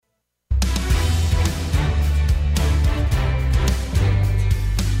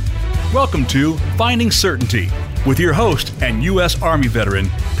Welcome to Finding Certainty with your host and U.S. Army veteran,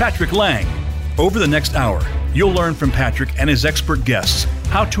 Patrick Lang. Over the next hour, you'll learn from Patrick and his expert guests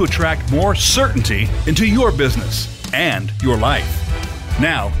how to attract more certainty into your business and your life.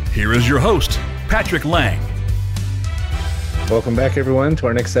 Now, here is your host, Patrick Lang. Welcome back, everyone, to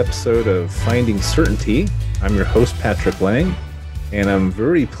our next episode of Finding Certainty. I'm your host, Patrick Lang, and I'm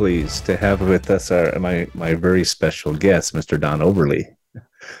very pleased to have with us my very special guest, Mr. Don Oberle.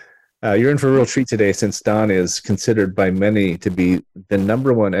 You're in for a real treat today, since Don is considered by many to be the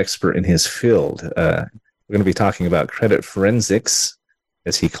number one expert in his field. We're going to be talking about credit forensics,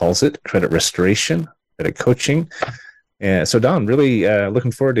 as he calls it, credit restoration, credit coaching. So, Don, really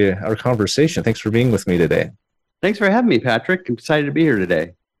looking forward to our conversation. Thanks for being with me today. Thanks for having me, Patrick. I'm excited to be here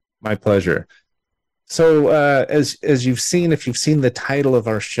today. My pleasure. So, as you've seen, if you've seen the title of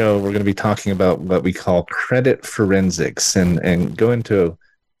our show, we're going to be talking about what we call credit forensics and go into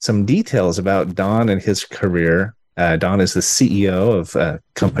some details about Don and his career. Don is the CEO of a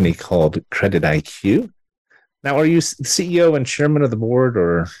company called Credit IQ. Now, are you CEO and chairman of the board,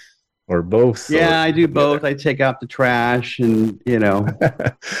 or both? Yeah, I do both. I take out the trash, and you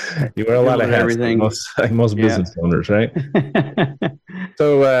wear a lot of hats, everything. Like most business owners, right?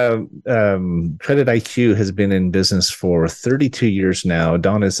 So, Credit IQ has been in business for 32 years now.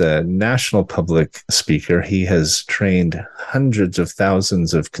 Don is a national public speaker. He has trained hundreds of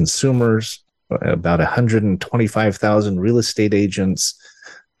thousands of consumers, about 125,000 real estate agents.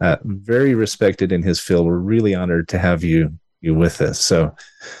 Very respected in his field. We're really honored to have you with us. So,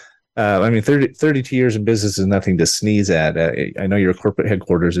 32 years in business is nothing to sneeze at. I know your corporate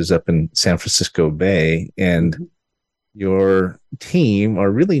headquarters is up in San Francisco Bay, and your team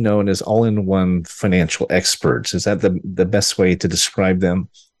are really known as all-in-one financial experts. Is that the best way to describe them?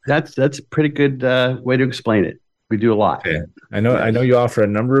 That's a pretty good way to explain it. We do a lot. Okay. I know you offer a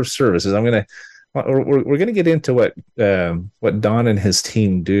number of services. We're going to get into what Don and his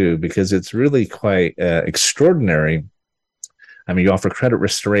team do, because it's really quite extraordinary. I mean, you offer credit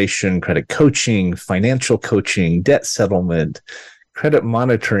restoration, credit coaching, financial coaching, debt settlement, credit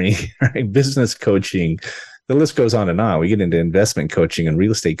monitoring, right? Business coaching. The list goes on and on. We get into investment coaching and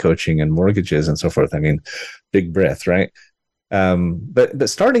real estate coaching and mortgages and so forth. I mean, big breath, right? But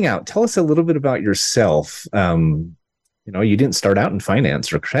starting out, tell us a little bit about yourself. You didn't start out in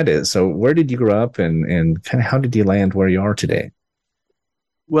finance or credit. So where did you grow up, and kind of how did you land where you are today?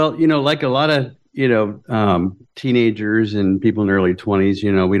 Well, like a lot of teenagers and people in their early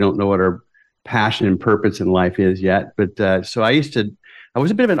 20s, we don't know what our passion and purpose in life is yet. But so I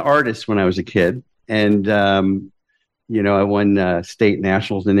was a bit of an artist when I was a kid. And, I won state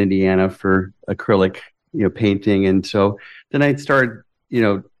nationals in Indiana for acrylic, painting. And so then I started,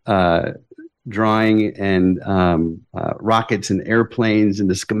 drawing and rockets and airplanes and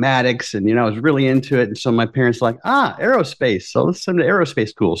the schematics. And, I was really into it. And so my parents were like, aerospace. So let's send to aerospace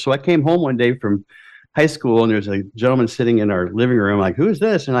school. So I came home one day from high school, and there's a gentleman sitting in our living room. Like, who is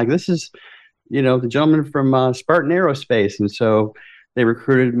this? And this is, the gentleman from Spartan Aerospace. And so they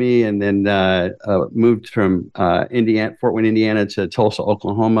recruited me, and then moved from Fort Wayne, Indiana to Tulsa,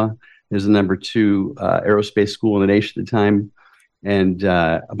 Oklahoma. It was the number 2 aerospace school in the nation at the time. And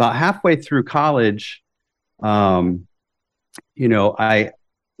about halfway through college, I'm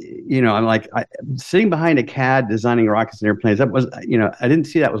sitting behind a CAD designing rockets and airplanes. That was, I didn't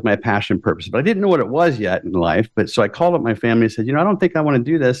see that was my passion and purpose, but I didn't know what it was yet in life. But so I called up my family and said, I don't think I want to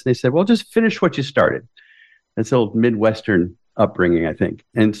do this. And they said, well, just finish what you started. That's old Midwestern upbringing, I think.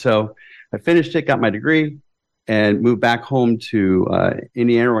 And so I finished it, got my degree, and moved back home to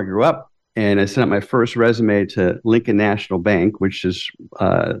Indiana, where I grew up. And I sent out my first resume to Lincoln National Bank, which is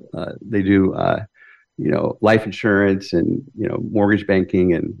they do life insurance and mortgage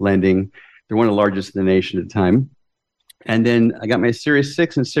banking and lending. They're one of the largest in the nation at the time. And then I got my Series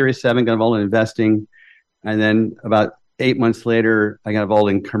 6 and Series 7, got involved in investing. And then about 8 months later, I got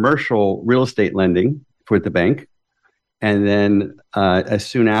involved in commercial real estate lending with the bank. And then as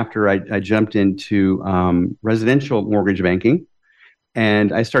soon after, I jumped into residential mortgage banking,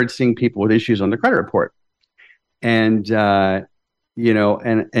 and I started seeing people with issues on the credit report. And, and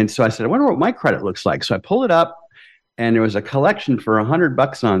so I said, I wonder what my credit looks like. So I pulled it up, and there was a collection for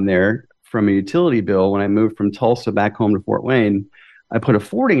 $100 on there from a utility bill. When I moved from Tulsa back home to Fort Wayne, I put a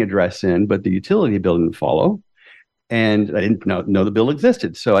forwarding address in, but the utility bill didn't follow. And I didn't know the bill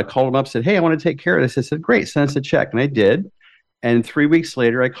existed. So I called them up, said, hey, I want to take care of this. I said, great, send us a check. And I did. And 3 weeks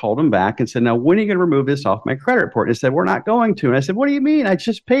later, I called them back and said, now, when are you going to remove this off my credit report? And they said, we're not going to. And I said, what do you mean? I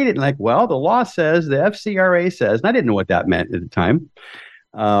just paid it. And well, the law says, the FCRA says, and I didn't know what that meant at the time.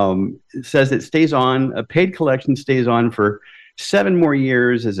 It says it stays on, a paid collection stays on for 7 more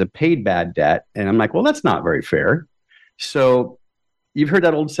years as a paid bad debt. And I'm like, well, that's not very fair. So you've heard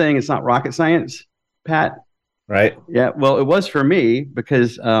that old saying, it's not rocket science, Pat? Right. Yeah. Well, it was for me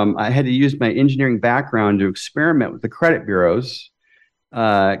because I had to use my engineering background to experiment with the credit bureaus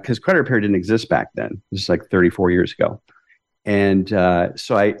because credit repair didn't exist back then. This is like 34 years ago. And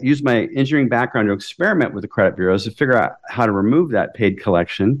so I used my engineering background to experiment with the credit bureaus to figure out how to remove that paid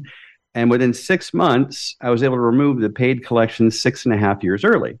collection. And within 6 months, I was able to remove the paid collection 6.5 years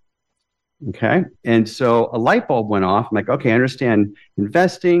early. Okay. And so a light bulb went off. I'm like, okay, I understand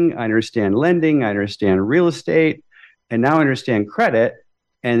investing. I understand lending. I understand real estate. And now I understand credit.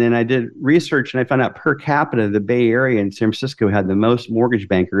 And then I did research and I found out per capita, the Bay Area and San Francisco had the most mortgage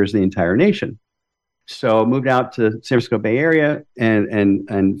bankers in the entire nation. So I moved out to San Francisco Bay Area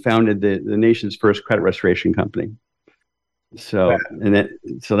and founded the nation's first credit restoration company. So,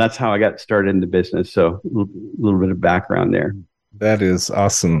 so that's how I got started in the business. So a little bit of background there. That is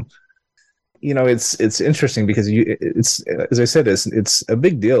awesome. It's interesting because it's, as I said, it's a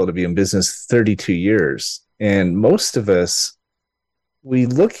big deal to be in business 32 years. And most of us, we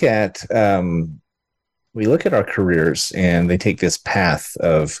look at our careers and they take this path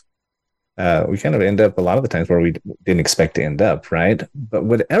of, we kind of end up a lot of the times where we didn't expect to end up, right? But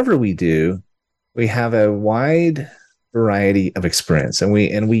whatever we do, we have a wide variety of experience, and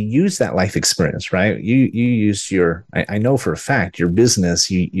we use that life experience, right? You use I know for a fact your business,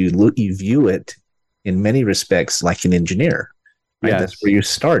 you view it in many respects like an engineer, right? Yes. That's where you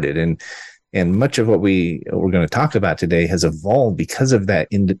started, and much of what we're going to talk about today has evolved because of that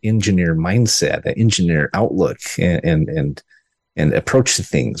engineer mindset, that engineer outlook, and approach to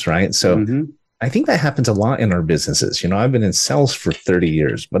things, right? So I think that happens a lot in our businesses. I've been in sales for 30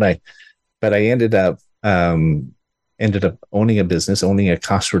 years, but I ended up owning a business, owning a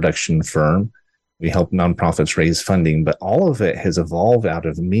cost reduction firm. We help nonprofits raise funding, but all of it has evolved out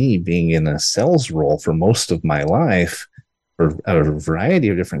of me being in a sales role for most of my life for a variety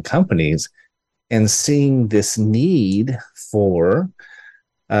of different companies and seeing this need for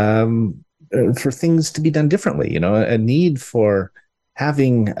things to be done differently, a need for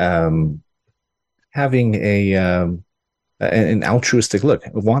having an altruistic look,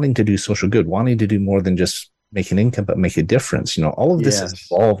 wanting to do social good, wanting to do more than just make an income, but make a difference. All of this has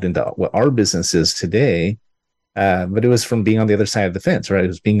evolved into what our business is today. But it was from being on the other side of the fence, right? It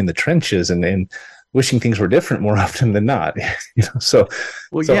was being in the trenches and wishing things were different more often than not.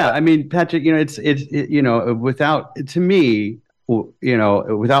 I mean, Patrick,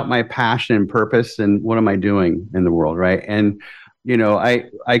 without my passion and purpose, and what am I doing in the world, right? And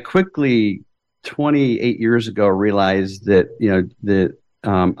I quickly 28 years ago realized that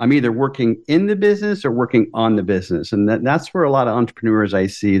I'm either working in the business or working on the business. And that's where a lot of entrepreneurs I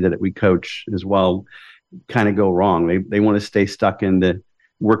see that we coach as well kind of go wrong. They want to stay stuck in the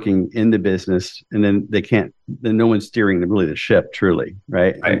working in the business, and then then no one's steering the ship truly,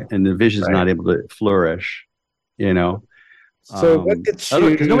 right? And the vision's not able to flourish, So what gets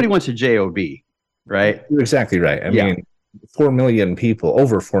you? Because nobody wants a job, right? You're exactly right. I mean, 4 million people,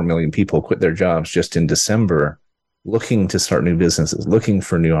 over 4 million people quit their jobs just in December, looking to start new businesses, looking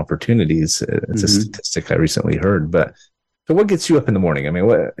for new opportunities. It's a statistic I recently heard. But so what gets you up in the morning? I mean,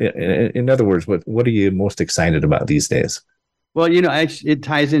 in other words, what are you most excited about these days? Well, it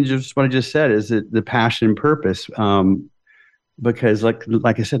ties into just what I just said, is the passion and purpose. Because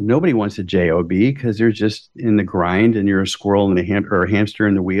like I said, nobody wants a job because they're just in the grind, and you're a squirrel or a hamster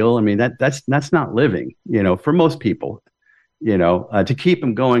in the wheel. I mean, that's not living, for most people, to keep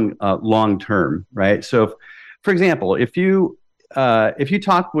them going long term, right? So, for example, if you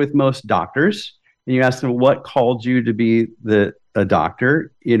talk with most doctors and you ask them what called you to be a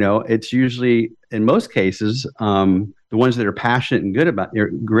doctor, it's usually, in most cases, the ones that are passionate and good about, they're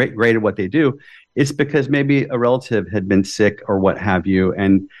great at what they do. It's because maybe a relative had been sick or what have you,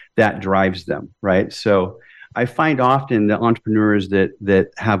 and that drives them, right? So I find often the entrepreneurs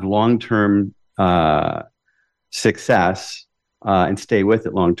that have long-term success and stay with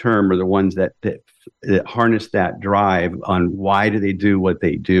it long-term are the ones that harness that drive on why do they do what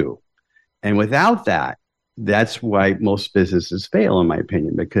they do. And without that, that's why most businesses fail, in my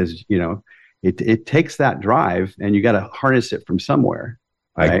opinion, because, it takes that drive and you got to harness it from somewhere.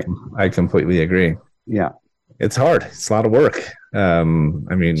 Right? I completely agree. Yeah. It's hard. It's a lot of work.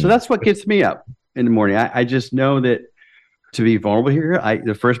 So that's what gets me up in the morning. I just know that to be vulnerable here,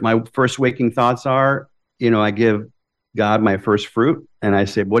 my first waking thoughts are, I give God my first fruit and I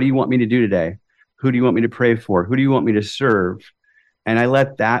say, what do you want me to do today? Who do you want me to pray for? Who do you want me to serve? And I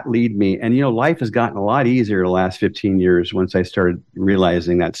let that lead me. And, life has gotten a lot easier the last 15 years once I started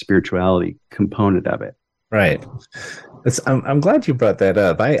realizing that spirituality component of it. Right. I'm glad you brought that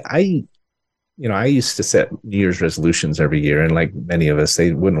up. I used to set New Year's resolutions every year, and like many of us,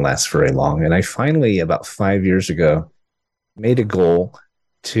 they wouldn't last very long. And I finally, about 5 years ago, made a goal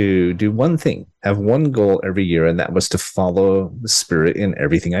to do one thing, have one goal every year, and that was to follow the spirit in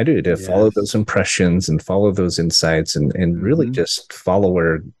everything I do, to follow those impressions and follow those insights, and really just follow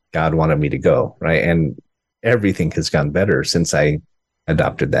where God wanted me to go, right? And everything has gone better since I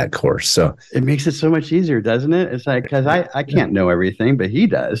adopted that course. So it makes it so much easier, doesn't it? It's like, because I can't know everything, but he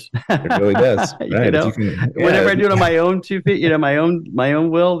does. It really does. Right. Whenever I do it on my own 2 feet, my own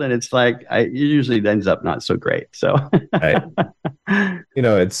will, then it's like it usually ends up not so great. So right.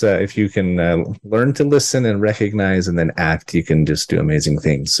 It's if you can learn to listen and recognize and then act, you can just do amazing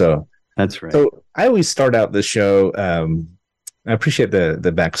things. So that's right. So I always start out the show. I appreciate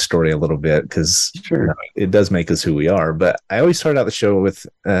the backstory a little bit because it does make us who we are. But I always start out the show with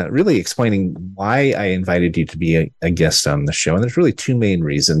really explaining why I invited you to be a guest on the show. And there's really two main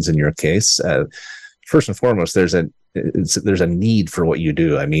reasons in your case. First and foremost, there's a need for what you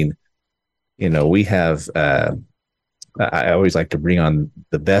do. I mean, we have. I always like to bring on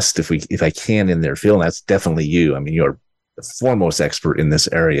the best if I can in their field. And that's definitely you. I mean, you're the foremost expert in this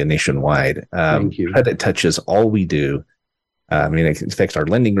area nationwide. Thank you. Credit touches all we do. It affects our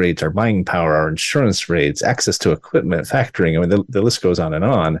lending rates, our buying power, our insurance rates, access to equipment, factoring. I mean, the list goes on and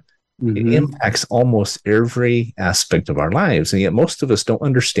on. Mm-hmm. It impacts almost every aspect of our lives. And yet most of us don't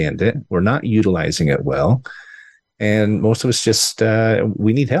understand it. We're not utilizing it well. And most of us just,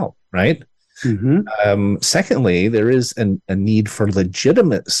 we need help, right? Mm-hmm. Secondly, there is a need for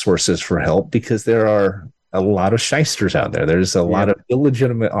legitimate sources for help because there are a lot of shysters out there. There's a lot of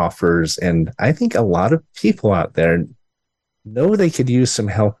illegitimate offers. And I think a lot of people out there know they could use some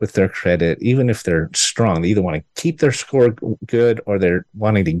help with their credit, even if they're strong. They either want to keep their score good or they're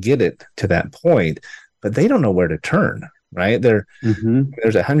wanting to get it to that point, but they don't know where to turn, right? There's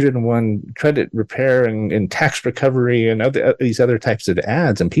 101 credit repair and tax recovery and these other types of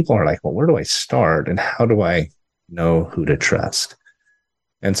ads. And people are like, well, where do I start? And how do I know who to trust?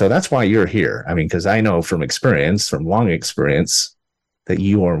 And so that's why you're here. I mean, because I know from long experience, that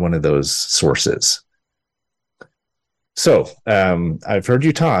you are one of those sources. So I've heard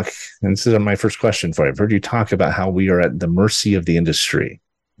you talk, and this is my first question for you. I've heard you talk about how we are at the mercy of the industry.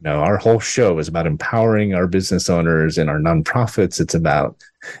 Our whole show is about empowering our business owners and our nonprofits. It's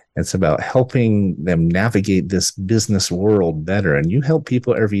about helping them navigate this business world better. And you help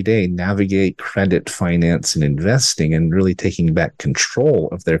people every day navigate credit, finance, and investing, and really taking back control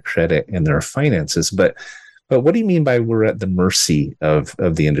of their credit and their finances. But what do you mean by we're at the mercy of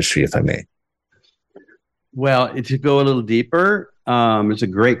the industry, if I may? Well, to go a little deeper, it's a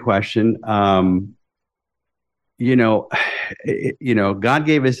great question. God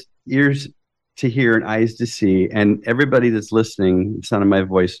gave us ears to hear and eyes to see, and everybody that's listening, the sound of my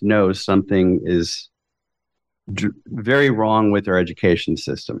voice, knows something is very wrong with our education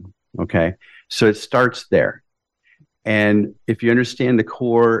system. Okay, so it starts there, and if you understand the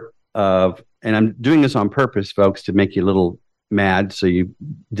core of, and I'm doing this on purpose, folks, to make you a little mad, so you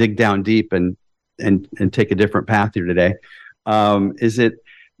dig down deep and take a different path here today, is it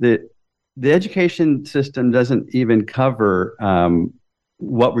that the education system doesn't even cover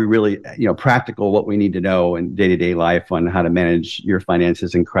what we really, practical, what we need to know in day-to-day life on how to manage your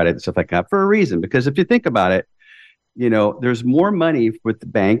finances and credit and stuff like that, for a reason. Because if you think about it, there's more money with the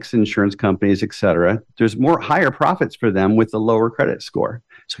banks, insurance companies, et cetera. There's higher profits for them with the lower credit score.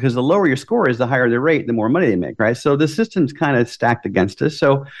 So because the lower your score is, the higher the rate, the more money they make, right? So the system's kind of stacked against us.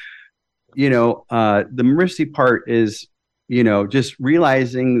 So the mercy part is, just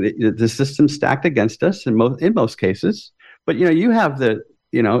realizing that the system's stacked against us in most cases. But you have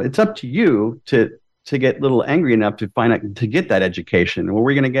it's up to you to get a little angry enough to find out, to get that education. Where are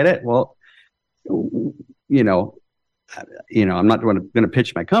we going to get it? Well, I'm not going to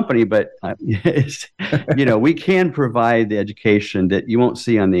pitch my company, but we can provide the education that you won't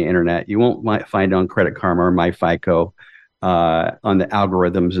see on the internet. You won't find on Credit Karma or MyFICO. On the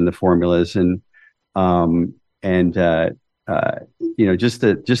algorithms and the formulas just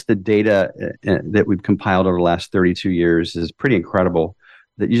the data that we've compiled over the last 32 years is pretty incredible,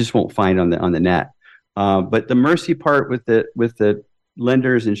 that you just won't find on the net. But the mercy part with the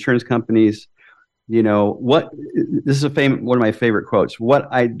lenders, insurance companies, this is one of my favorite quotes: "What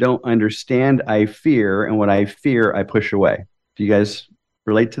I don't understand, I fear, and what I fear, I push away." Do you guys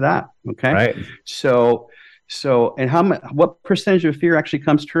relate to that? Okay, right. So, and what percentage of fear actually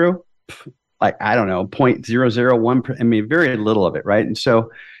comes true? Like, I don't know, 0.001. I mean, very little of it, right? And so,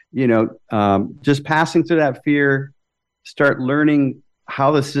 just passing through that fear, start learning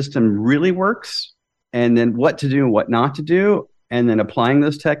how the system really works, and then what to do and what not to do, and then applying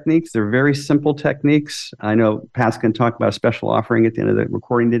those techniques. They're very simple techniques. I know Pat's going to talk about a special offering at the end of the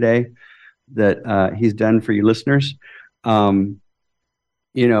recording today that he's done for you listeners. I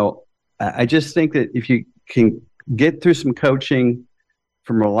just think that if you can get through some coaching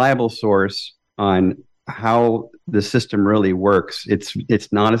from a reliable source on how the system really works,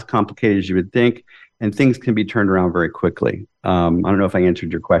 it's not as complicated as you would think, and things can be turned around very quickly. I don't know if I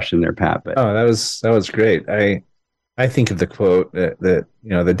answered your question there, Pat, but that was great. I think of the quote that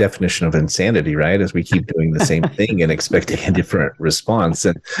the definition of insanity, right? As we keep doing the same thing and expecting a different response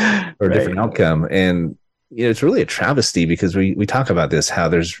or a different outcome. And it's really a travesty because we talk about this, how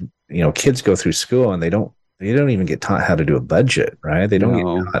there's kids go through school and they don't even get taught how to do a budget, right? They don't get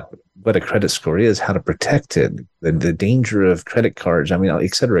taught what a credit score is, how to protect it, the danger of credit cards,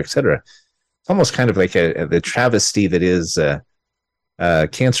 et cetera, et cetera. It's almost kind of like the travesty that is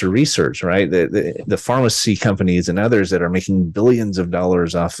cancer research, right? The pharmacy companies and others that are making billions of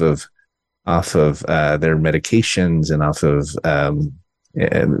dollars off of their medications and off of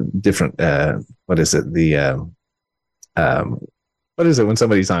different what is it when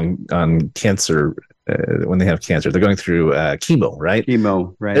somebody's on cancer, when they have cancer, they're going through chemo, right?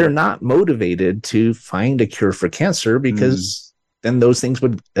 They're not motivated to find a cure for cancer because then those things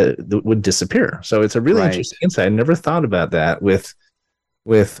would disappear. So it's a really interesting insight. I never thought about that with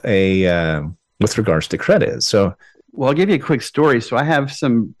regards to credit. So, well, I'll give you a quick story. So I have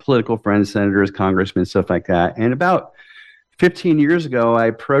some political friends, senators, congressmen, stuff like that. And about 15 years ago, I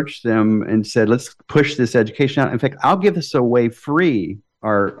approached them and said, let's push this education out. In fact, I'll give this away free,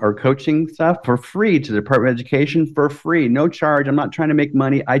 our coaching stuff for free to the Department of Education for free, no charge. I'm not trying to make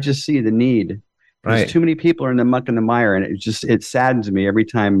money. I just see the need. Too many people are in the muck and the mire. And it saddens me every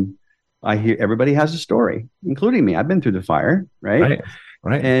time I hear everybody has a story, including me. I've been through the fire, right.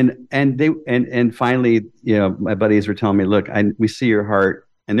 And finally, my buddies were telling me, look, we see your heart,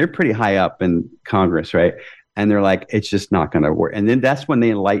 and they're pretty high up in Congress, right? And they're like, it's just not going to work. And then that's when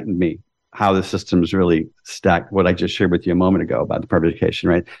they enlightened me how the system's really stacked, what I just shared with you a moment ago about the Department of Education,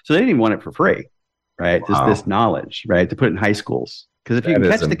 right? So they didn't even want it for free, right? This knowledge, right? To put it in high schools. Because if you can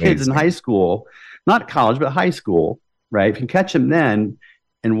catch the kids in high school, not college, but high school, right? If you can catch them then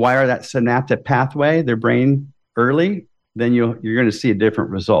and wire that synaptic pathway, their brain early, then you're going to see a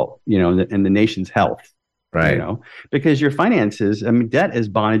different result, in the nation's health, right? Because your finances, debt is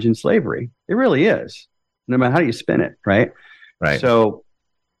bondage and slavery. It really is, no matter how you spin it, right? Right. So,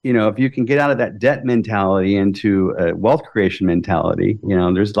 if you can get out of that debt mentality into a wealth creation mentality,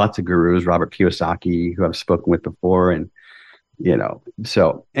 there's lots of gurus, Robert Kiyosaki, who I've spoken with before, and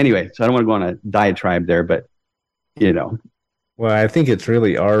so anyway, so I don't want to go on a diatribe there, but Well, I think it's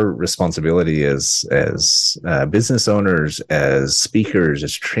really our responsibility as business owners, as speakers,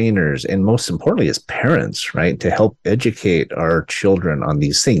 as trainers, and most importantly, as parents, right, to help educate our children on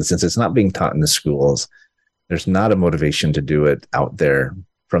these things. Since it's not being taught in the schools, there's not a motivation to do it out there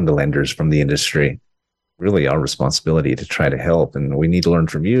from the lenders, from the industry. Really our responsibility to try to help. And we need to learn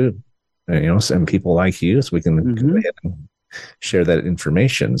from you, and people like you, so we can go ahead and share that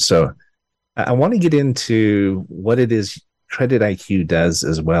information. So I want to get into what it is Credit IQ does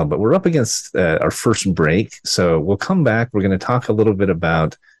as well, but we're up against our first break. So we'll come back. We're going to talk a little bit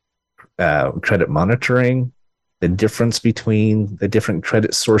about credit monitoring, the difference between the different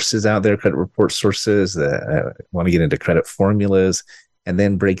credit sources out there, credit report sources. I want to get into credit formulas and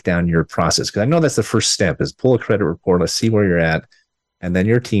then break down your process. Because I know that's the first step is pull a credit report. Let's see where you're at. And then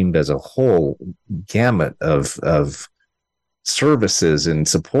your team does a whole gamut of services and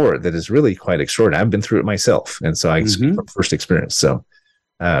support that is really quite extraordinary. I've been through it myself. And so I speak from first experience. So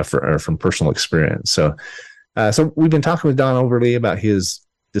from personal experience. So we've been talking with Don Oberle about his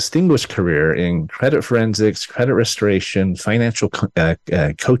distinguished career in credit forensics, credit restoration, financial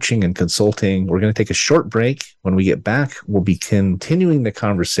coaching and consulting. We're going to take a short break. When we get back, we'll be continuing the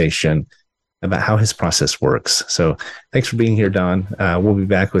conversation about how his process works. So thanks for being here, Don. We'll be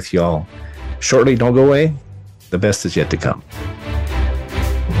back with y'all shortly. Don't go away. The best is yet to come.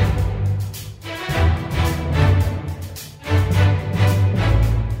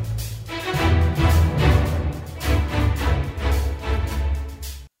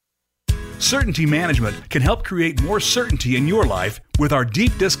 Certainty Management can help create more certainty in your life with our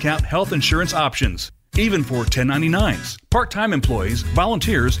deep discount health insurance options, even for 1099s, part-time employees,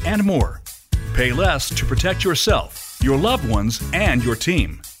 volunteers, and more. Pay less to protect yourself, your loved ones, and your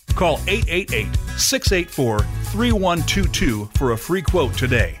team. Call 888-684-3122 for a free quote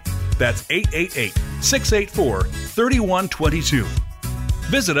today. That's 888-684-3122.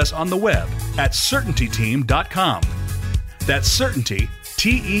 Visit us on the web at CertaintyTeam.com. That's CertaintyTeam.com.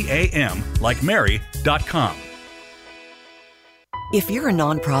 TEAM, like Mary.com. If you're a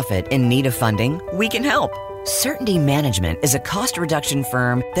nonprofit in need of funding, we can help. Certainty Management is a cost reduction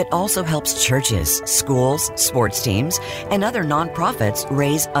firm that also helps churches, schools, sports teams, and other nonprofits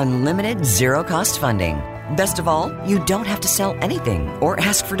raise unlimited zero-cost funding. Best of all, you don't have to sell anything or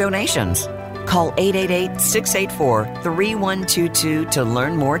ask for donations. Call 888-684-3122 to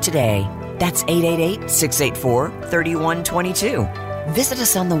learn more today. That's 888-684-3122. Visit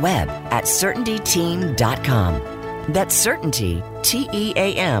us on the web at CertaintyTeam.com. That's Certainty,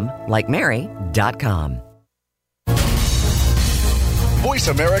 TEAM, like Mary.com. Voice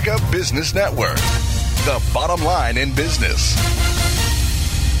America Business Network, the bottom line in business.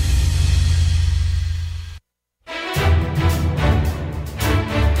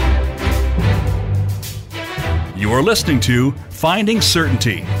 You are listening to Finding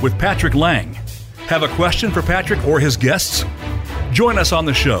Certainty with Patrick Lang. Have a question for Patrick or his guests? Join us on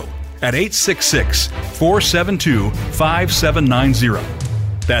the show at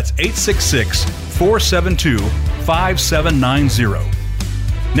 866-472-5790. That's 866-472-5790.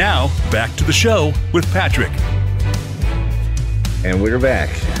 Now, back to the show with Patrick. And we're back.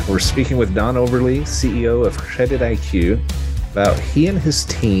 We're speaking with Don Oberle, CEO of Credit IQ, about he and his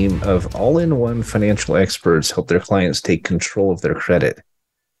team of all-in-one financial experts help their clients take control of their credit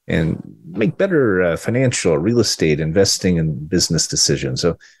and make better financial, real estate, investing, and business decisions.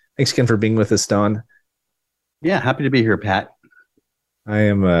 So thanks again for being with us, Don. Yeah, happy to be here, Pat. I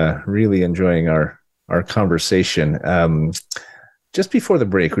am really enjoying our conversation. Just before the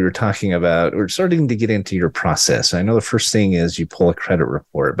break, we're starting to get into your process. I know the first thing is you pull a credit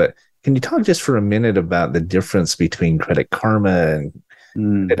report, but can you talk just for a minute about the difference between Credit Karma and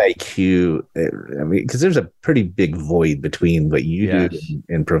Credit IQ? I mean, because there's a pretty big void between what you do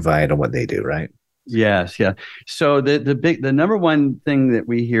and provide and what they do, right? Yes, yeah. So the number one thing that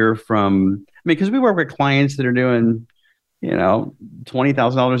we hear from, because we work with clients that are doing,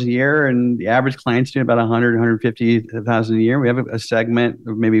 $20,000 a year, and the average client's doing about $150,000 a year. We have a segment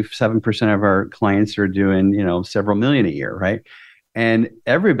of maybe 7% of our clients are doing, several million a year, right? And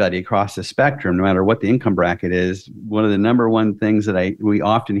everybody across the spectrum, no matter what the income bracket is, one of the number one things that we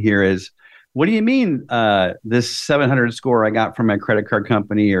often hear is, what do you mean this 700 score I got from my credit card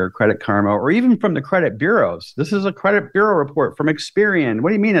company or Credit Karma, or even from the credit bureaus? This is a credit bureau report from Experian. What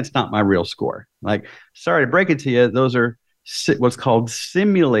do you mean it's not my real score? Like, sorry to break it to you, those are what's called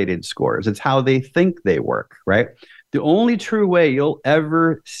simulated scores. It's how they think they work, right? The only true way you'll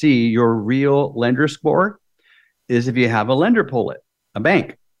ever see your real lender score is if you have a lender pull it, a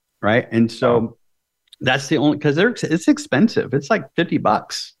bank, right? And so that's the only, because it's expensive. It's like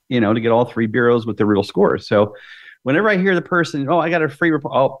 $50, to get all three bureaus with the real scores. So whenever I hear the person, I got a free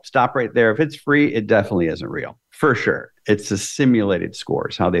report, I'll stop right there. If it's free, it definitely isn't real, for sure. It's the simulated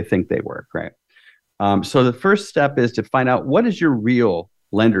scores, how they think they work, right? So the first step is to find out what is your real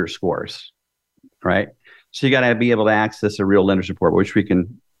lender scores, right? So you got to be able to access a real lender's report, which we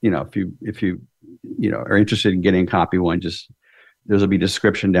can, if you are interested in getting a copy of one, there'll be a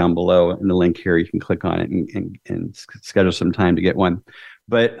description down below in the link here. You can click on it and schedule some time to get one.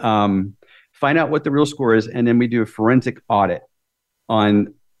 But find out what the real score is, and then we do a forensic audit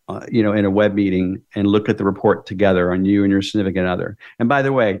on in a web meeting and look at the report together on you and your significant other. And by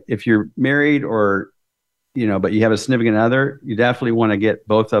the way, if you're married or, but you have a significant other, you definitely want to get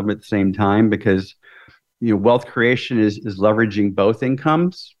both of them at the same time, because, wealth creation is leveraging both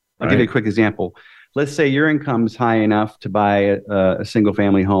incomes. I'll give you a quick example. Let's say your income's high enough to buy a single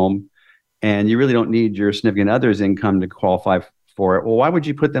family home, and you really don't need your significant other's income to qualify for it. Well, why would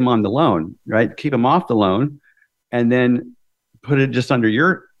you put them on the loan, right? Keep them off the loan and then put it just under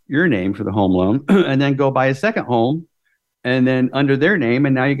your name for the home loan, and then go buy a second home and then under their name.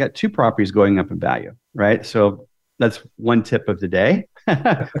 And now you got two properties going up in value, right? So that's one tip of the day,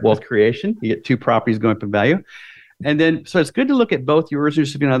 wealth creation. You get two properties going up in value. And then, so it's good to look at both yours and your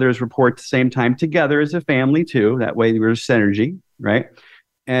significant other's report at the same time together as a family too. That way there's synergy, right?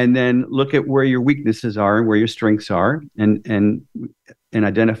 And then look at where your weaknesses are and where your strengths are, and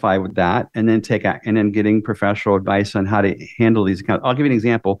identify with that, and then and then getting professional advice on how to handle these accounts. I'll give you an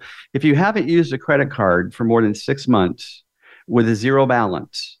example. If you haven't used a credit card for more than 6 months with a zero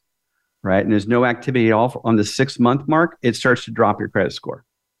balance, right, and there's no activity at all on the 6-month mark, it starts to drop your credit score.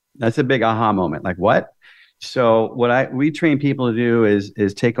 That's a big aha moment. Like, what? So what we train people to do is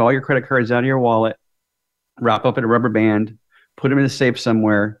take all your credit cards out of your wallet, wrap up in a rubber band, put them in a safe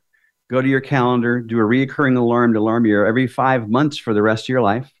somewhere, go to your calendar, do a recurring alarm to alarm you every 5 months for the rest of your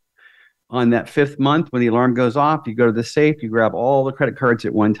life. On that 5th month, when the alarm goes off, you go to the safe, you grab all the credit cards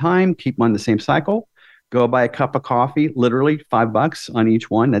at one time, keep them on the same cycle. Go buy a cup of coffee, literally $5 on each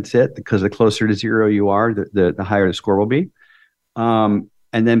one. That's it. Because the closer to zero you are, the higher the score will be.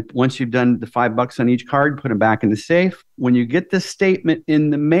 And then once you've done the $5 on each card, put them back in the safe. When you get the statement in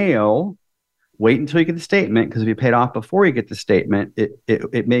the mail, wait until you get the statement, because if you paid off before you get the statement,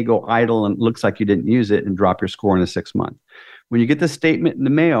 it may go idle and looks like you didn't use it and drop your score in the 6 month. When you get the statement in the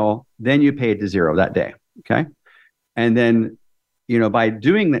mail, then you pay it to zero that day. Okay. And then, by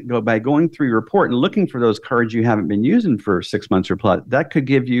doing that, by going through your report and looking for those cards you haven't been using for 6 months or plus, that could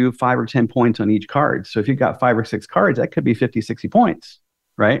give you 5 or 10 points on each card. So if you've got 5 or 6 cards, that could be 50, 60 points.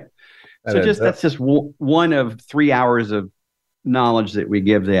 Right. So that's just one of 3 hours of knowledge that we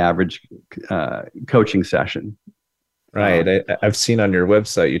give the average coaching session. Right. I've seen on your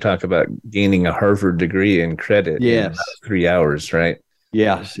website, you talk about gaining a Harvard degree in credit in about 3 hours, right?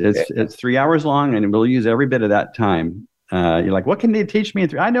 Yes. It's 3 hours long, and we'll use every bit of that time. You're like, what can they teach me in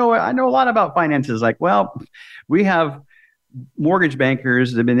 3? I know a lot about finances. Like, well, we have mortgage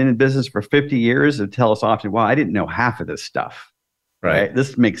bankers that have been in business for 50 years that tell us often, well, I didn't know half of this stuff. Right.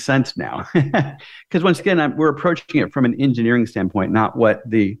 This makes sense now. Because once again, we're approaching it from an engineering standpoint, not what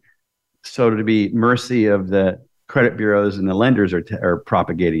the to be mercy of the credit bureaus and the lenders are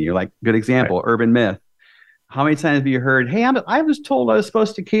propagating. You're like, good example, urban myth. How many times have you heard, hey, I was told I was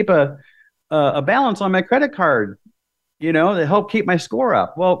supposed to keep a balance on my credit card, to help keep my score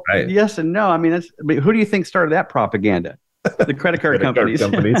up? Well, yes and no. I mean, who do you think started that propaganda? The credit card companies.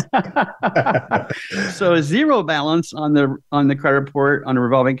 So a zero balance on the credit report on a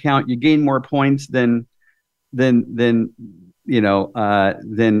revolving account, you gain more points than having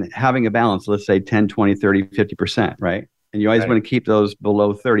a balance, let's say 10, 20, 30, 50%, right? And you always want to keep those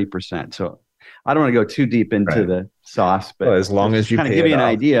below 30%. So I don't want to go too deep into the sauce, but as long as you kind of give you an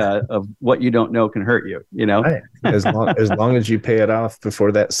idea of what you don't know can hurt you, Right. As long as you pay it off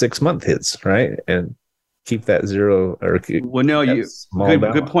before that 6 month hits, right? And keep that zero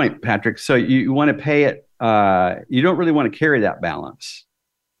good point, Patrick. So you want to pay it. You don't really want to carry that balance.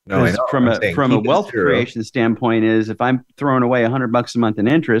 No, I know. From a wealth creation standpoint, is if I'm throwing away $100 a month in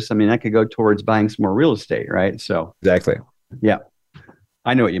interest, I mean, that could go towards buying some more real estate, right? So exactly. Yeah,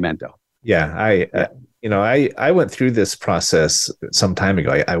 I know what you meant, though. Yeah, I went through this process some time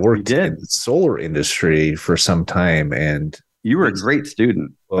ago. I worked in the solar industry for some time, and you were a great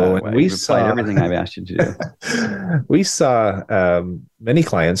student. Well, we saw everything I've asked you to do. We saw many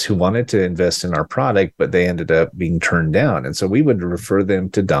clients who wanted to invest in our product, but they ended up being turned down. And so we would refer them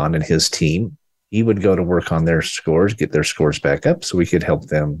to Don and his team. He would go to work on their scores, get their scores back up, so we could help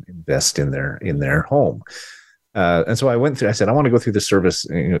them invest in their home. And so I said, I want to go through the service,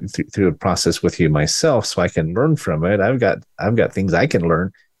 through the process with you myself, so I can learn from it. I've got things I can learn.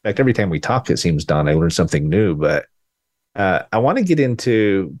 In fact, every time we talk, it seems, Don, I learn something new. But I want to get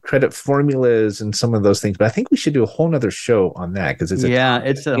into credit formulas and some of those things, but I think we should do a whole nother show on that, because it's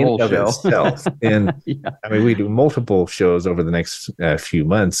a whole show itself. And I mean, we do multiple shows over the next few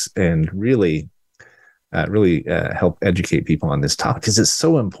months, and really help educate people on this topic, because it's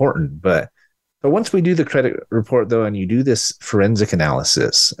so important. But once we do the credit report, though, and you do this forensic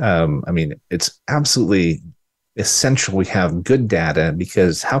analysis, I mean, it's absolutely essential we have good data,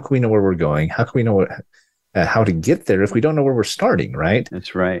 because how can we know where we're going? How can we know how to get there if we don't know where we're starting, right?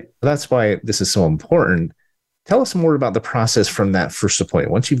 That's right. That's why this is so important. Tell us more about the process from that first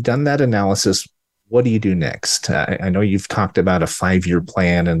appointment. Once you've done that analysis, what do you do next? I know you've talked about a 5-year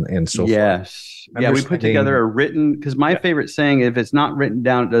plan and so forth. Yes. Yeah, we put together a written, because my favorite saying, if it's not written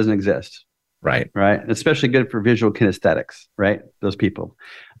down, it doesn't exist. Right. Right. Especially good for visual kinesthetics, right? Those people,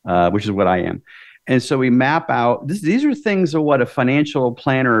 which is what I am. And so we map out, these are things of what a financial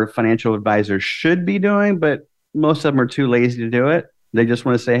planner or financial advisor should be doing, but most of them are too lazy to do it. They just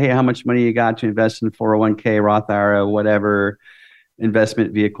want to say, hey, how much money you got to invest in 401k, Roth IRA, whatever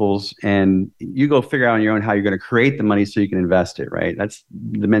investment vehicles, and you go figure out on your own how you're going to create the money so you can invest it, right? That's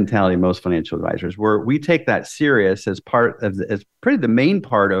the mentality of most financial advisors, where we take that serious as pretty the main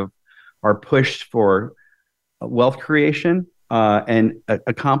part of our push for wealth creation. And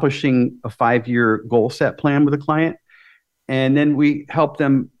accomplishing a 5-year goal set plan with a client. And then we help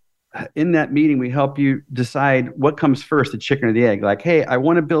them in that meeting. We help you decide what comes first, the chicken or the egg. Like, hey, I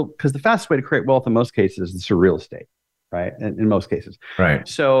want to build, because the fastest way to create wealth in most cases is through real estate, right? In most cases. Right.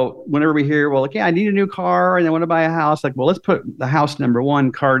 So whenever we hear, well, like, yeah, I need a new car and I want to buy a house. Like, well, let's put the house number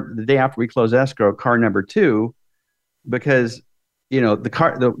 1 card the day after we close escrow, car number 2, because,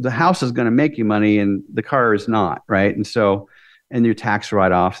 the house is going to make you money and the car is not, right? And so, and your tax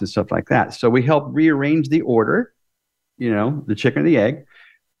write-offs and stuff like that. So we help rearrange the order, the chicken or the egg,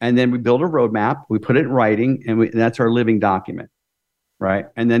 and then we build a roadmap. We put it in writing, and that's our living document, right?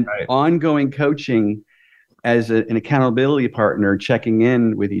 And then ongoing coaching as an accountability partner, checking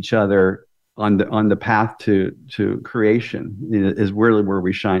in with each other on the path to creation is really where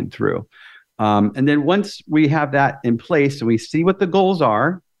we shine through. And then once we have that in place and we see what the goals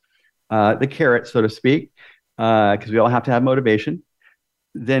are, the carrot, so to speak, because we all have to have motivation.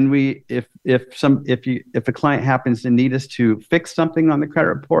 Then if a client happens to need us to fix something on the credit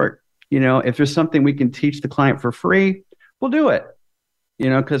report, if there's something we can teach the client for free, we'll do it.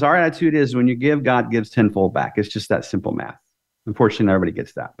 Because our attitude is when you give, God gives tenfold back. It's just that simple math. Unfortunately, not everybody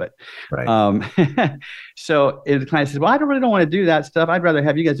gets that. But right. So if the client says, well, I don't want to do that stuff, I'd rather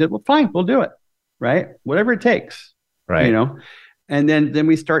have you guys do it. Well, fine, we'll do it. Right. Whatever it takes. Right. And then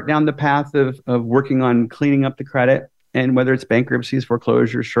we start down the path of working on cleaning up the credit, and whether it's bankruptcies,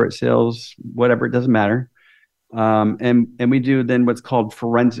 foreclosures, short sales, whatever, it doesn't matter. And we do then what's called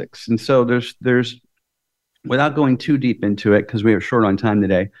forensics. And so there's without going too deep into it, because we are short on time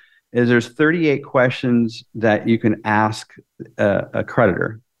today, there's 38 questions that you can ask a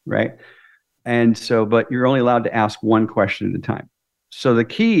creditor, right? And so, but you're only allowed to ask one question at a time. So the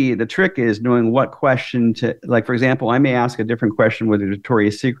trick is knowing what question to, like, for example, I may ask a different question with a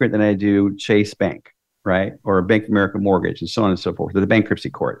Victoria's Secret than I do Chase Bank, right? Or Bank of America Mortgage, and so on and so forth, or the bankruptcy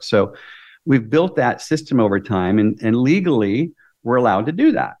court. So we've built that system over time, and legally, we're allowed to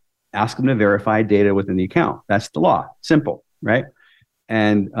do that. Ask them to verify data within the account. That's the law. Simple, right?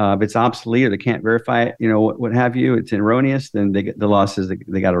 And if it's obsolete or they can't verify it, what have you, it's erroneous, then the law says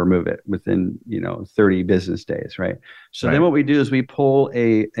they got to remove it within, 30 business days, right? So then what we do is we pull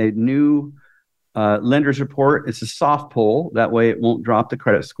a new lender's report. It's a soft pull. That way it won't drop the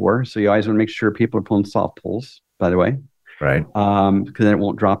credit score. So you always want to make sure people are pulling soft pulls, by the way. Right. Because then it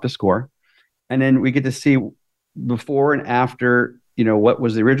won't drop the score. And then we get to see before and after, what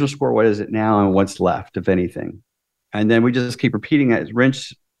was the original score, what is it now, and what's left, if anything. And then we just keep repeating it,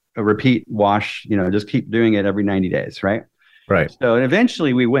 rinse, repeat, wash, just keep doing it every 90 days, right? Right. So and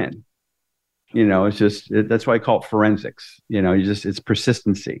eventually we win. It's just, that's why I call it forensics. It's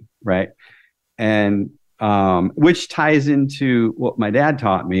persistency, right? And which ties into what my dad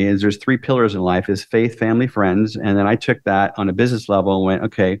taught me is there's 3 pillars in life: is faith, family, friends. And then I took that on a business level and went,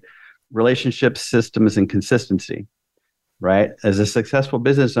 okay, relationships, systems, and consistency. Right? As a successful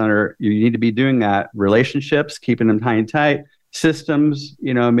business owner, you need to be doing that. Relationships, keeping them high and tight. Systems,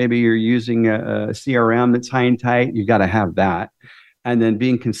 maybe you're using a CRM that's high and tight. You got to have that. And then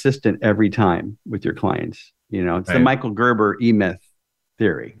being consistent every time with your clients. It's the Michael Gerber E-Myth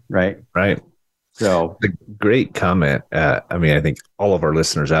theory, right? Right. So a great comment. I think all of our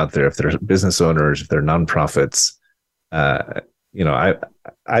listeners out there, if they're business owners, if they're nonprofits,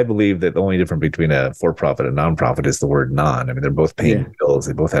 I believe that the only difference between a for-profit and nonprofit is the word non. I mean, they're both paying bills.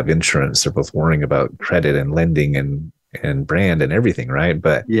 They both have insurance. They're both worrying about credit and lending and brand and everything, right?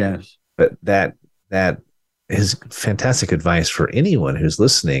 But yes, but that is fantastic advice for anyone who's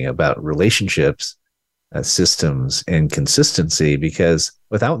listening about relationships, systems, and consistency, because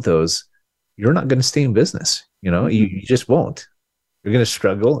without those, you're not going to stay in business. You just won't. You're going to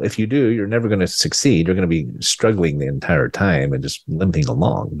struggle. If you do, you're never going to succeed. You're going to be struggling the entire time and just limping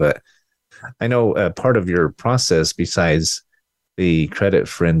along. But I know part of your process, besides the credit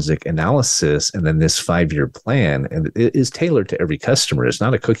forensic analysis and then this 5-year plan, and it is tailored to every customer. It's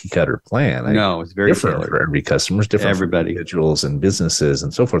not a cookie cutter plan. No, it's very different tailored for every customer. It's different for individuals and businesses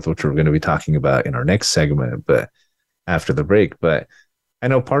and so forth, which we're going to be talking about in our next segment, but after the break. But I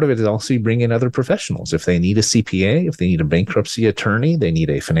know part of it is also you bring in other professionals. If they need a CPA, if they need a bankruptcy attorney, they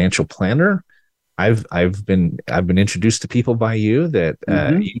need a financial planner. I've been introduced to people by you that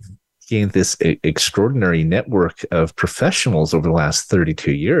you've gained this extraordinary network of professionals over the last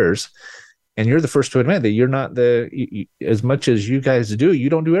 32 years. And you're the first to admit that you're not as much as you guys do, you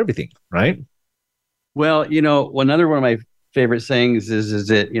don't do everything, right? Well, another one of my favorite sayings is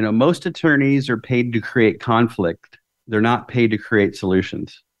that, most attorneys are paid to create conflict. They're not paid to create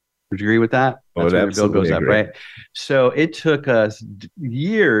solutions. Would you agree with that? That's where the bill goes up, right? So it took us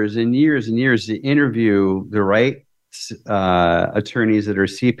years and years and years to interview the right attorneys that are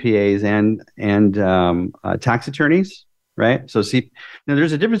CPAs and tax attorneys, right? So now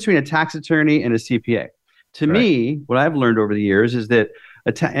there's a difference between a tax attorney and a CPA. To me, what I've learned over the years is that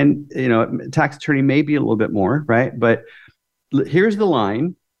a tax attorney may be a little bit more, right? But here's the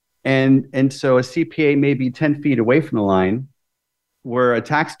line. And so a CPA may be 10 feet away from the line, where a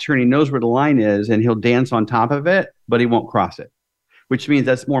tax attorney knows where the line is and he'll dance on top of it, but he won't cross it, which means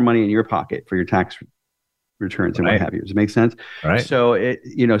that's more money in your pocket for your tax returns and what have you. Does it make sense? Right. So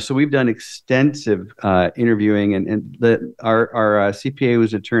so we've done extensive interviewing, and our CPA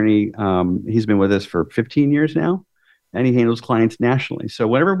was attorney. He's been with us for 15 years now. and he handles clients nationally. So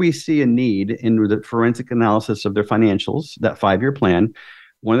whenever we see a need in the forensic analysis of their financials, that 5-year plan,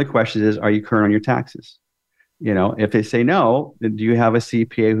 one of the questions is, are you current on your taxes? If they say no, then do you have a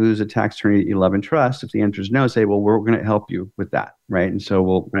CPA who's a tax attorney that you love and trust? If the answer is no, say, well, we're going to help you with that, right? And so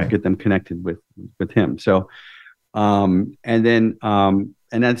we'll get them connected with him. So, and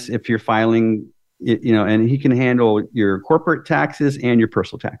that's if you're filing, and he can handle your corporate taxes and your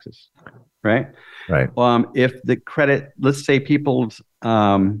personal taxes, right? Right. If the credit, let's say a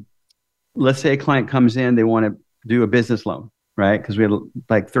client comes in, they want to do a business loan, right? Because we have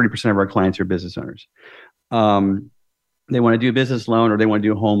like 30% of our clients are business owners. They want to do a business loan or they want to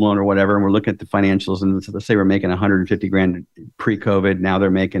do a home loan or whatever. And we're looking at the financials, and let's say we're making 150 grand pre-COVID. Now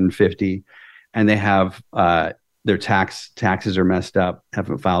they're making 50, and they have, their taxes are messed up.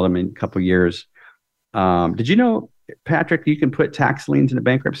 Haven't filed them in a couple of years. Did you know, Patrick, you can put tax liens into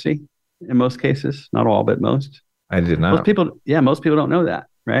bankruptcy in most cases, not all, but most. I did not. Most people don't know that,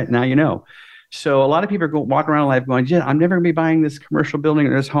 right? Now you know. So a lot of people are walking around life going, yeah, I'm never going to be buying this commercial building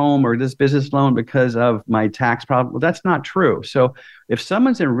or this home or this business loan because of my tax problem. Well, that's not true. So if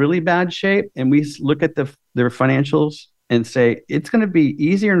someone's in really bad shape and we look at their financials and say, it's going to be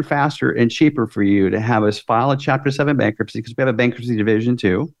easier and faster and cheaper for you to have us file a Chapter 7 bankruptcy, because we have a bankruptcy division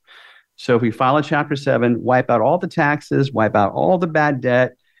too. So if we file a Chapter 7, wipe out all the taxes, wipe out all the bad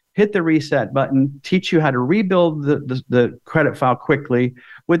debt, hit the reset button, teach you how to rebuild the credit file quickly.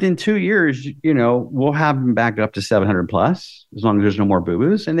 Within 2 years, we'll have them back up to 700 plus, as long as there's no more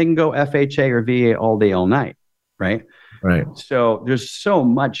boo-boos, and they can go FHA or VA all day, all night, right? Right. So there's so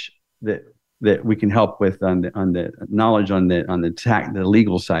much that we can help with on the knowledge on the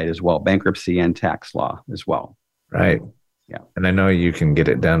legal side as well, bankruptcy and tax law as well. Right. Yeah. And I know you can get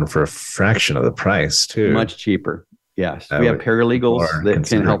it done for a fraction of the price too. Much cheaper. Yes. We have paralegals that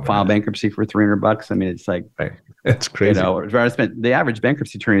can help file bankruptcy for $300. I mean, it's like, right. It's crazy. The average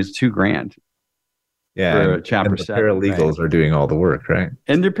bankruptcy attorney is $2,000. Yeah. For a Chapter 7. Paralegals are doing all the work, right?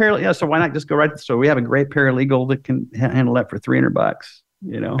 And they're paralegal. Yeah. So why not just go right? So we have a great paralegal that can handle that for $300.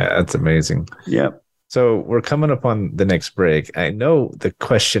 Yeah, that's amazing. Yep. So we're coming up on the next break. I know the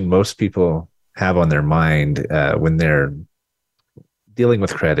question most people have on their mind when they're dealing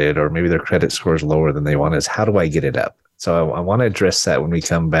with credit, or maybe their credit score is lower than they want, is how do I get it up? So I want to address that when we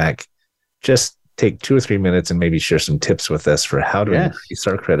come back. Just take 2 or 3 minutes and maybe share some tips with us for how to increase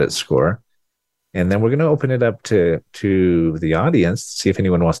our credit score. And then we're going to open it up to the audience, see if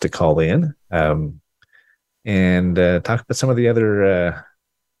anyone wants to call in, and talk about some of the other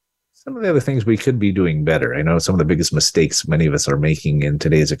things we could be doing better. I know some of the biggest mistakes many of us are making in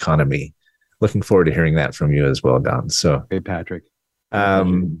today's economy. Looking forward to hearing that from you as well, Don. So, hey, Patrick.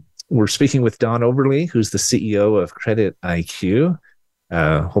 We're speaking with Don Oberle, who's the CEO of Credit IQ.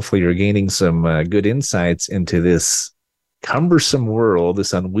 Hopefully you're gaining some good insights into this cumbersome world,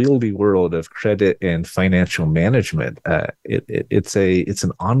 this unwieldy world of credit and financial management. It's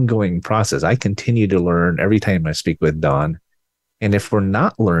an ongoing process. I continue to learn every time I speak with Don. And if we're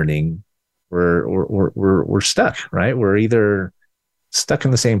not learning, we're stuck, right? We're either stuck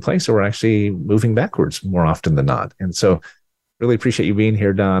in the same place or we're actually moving backwards more often than not. And so really appreciate you being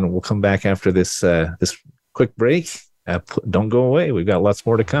here, Don. We'll come back after this quick break. Don't go away. We've got lots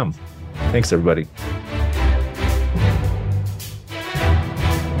more to come. Thanks, everybody.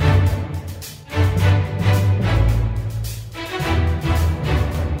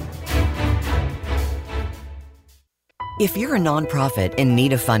 If you're a nonprofit in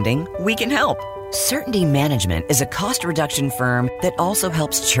need of funding, we can help. Certainty Management is a cost reduction firm that also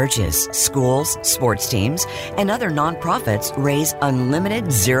helps churches, schools, sports teams, and other nonprofits raise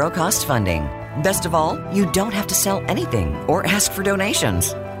unlimited zero-cost funding. Best of all, you don't have to sell anything or ask for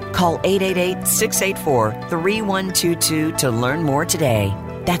donations. Call 888-684-3122 to learn more today.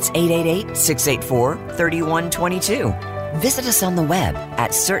 That's 888-684-3122. Visit us on the web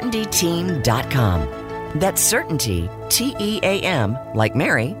at CertaintyTeam.com. That's Certainty, T-E-A-M, like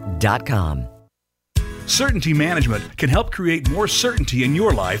Mary.com. Certainty Management can help create more certainty in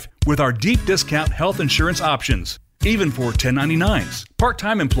your life with our deep discount health insurance options, even for 1099s,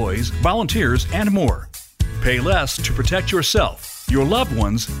 part-time employees, volunteers, and more. Pay less to protect yourself, your loved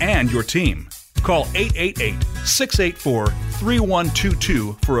ones, and your team. Call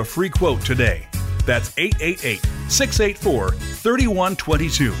 888-684-3122 for a free quote today. That's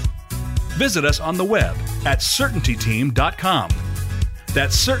 888-684-3122. Visit us on the web at CertaintyTeam.com.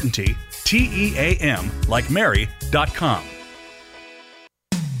 That's Certainty, T-E-A-M, like Mary.com.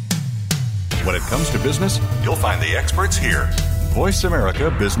 When it comes to business, you'll find the experts here. Voice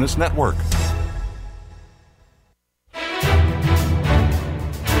America Business Network.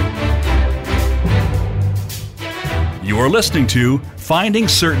 You're listening to Finding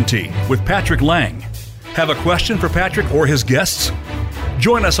Certainty with Patrick Lang. Have a question for Patrick or his guests?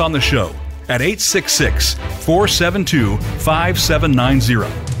 Join us on the show at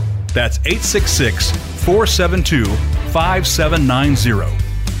 866-472-5790. That's 866-472-5790.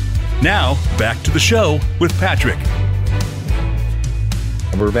 Now, back to the show with Patrick.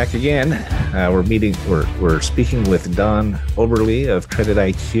 We're back again. We're speaking with Don Oberle of Credit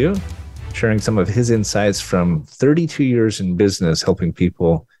IQ, sharing some of his insights from 32 years in business, helping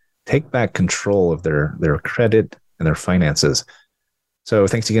people take back control of their credit and their finances. So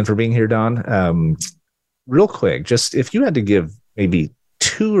thanks again for being here, Don. Real quick, just if you had to give maybe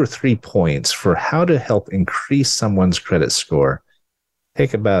 2 or 3 points for how to help increase someone's credit score,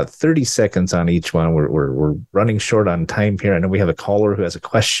 take about 30 seconds on each one. We're running short on time here. I know we have a caller who has a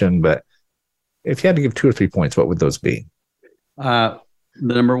question, but if you had to give 2 or 3 points, what would those be?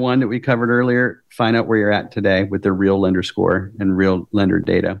 The number one that we covered earlier, find out where you're at today with the real lender score and real lender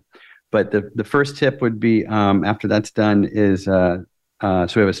data. But the first tip would be, after that's done, is so we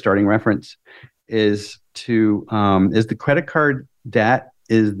have a starting reference, is the credit card debt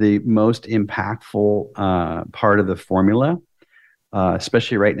is the most impactful part of the formula,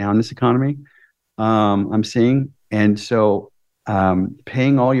 especially right now in this economy, I'm seeing. And so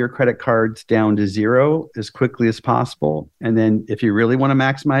paying all your credit cards down to zero as quickly as possible. And then if you really want to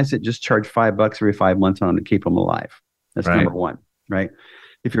maximize it, just charge $5 every 5 months on to keep them alive. That's right. Number one, right?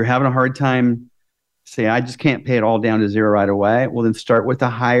 If you're having a hard time, say, I just can't pay it all down to zero right away, well, then start with the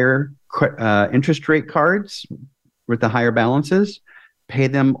higher interest rate cards with the higher balances. Pay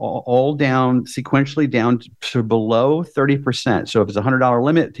them all down sequentially down to below 30%. So if it's a $100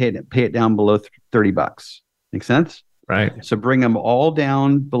 limit, pay it down below $30. Make sense? Right. So bring them all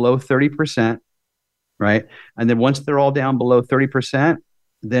down below 30%, right? And then once they're all down below 30%,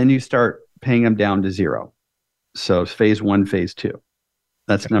 then you start paying them down to zero. So phase 1, phase 2.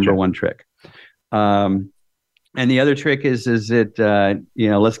 That's number one trick. And the other trick is that,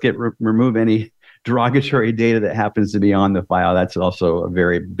 let's remove any derogatory data that happens to be on the file. That's also a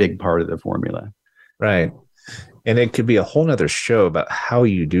very big part of the formula. Right. And it could be a whole nother show about how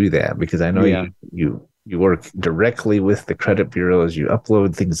you do that, because I know you work directly with the credit bureaus. You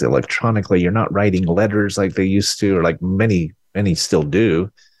upload things electronically. You're not writing letters like they used to, or like many still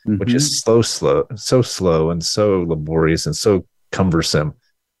do, which is so slow and so laborious and so cumbersome.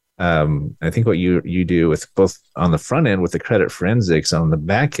 I think what you do with both on the front end with the credit forensics, on the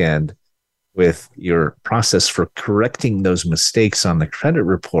back end with your process for correcting those mistakes on the credit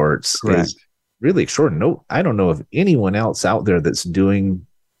reports is really extraordinary. No, I don't know of anyone else out there that's doing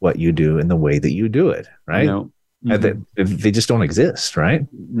what you do in the way that you do it, right? No. They just don't exist, right?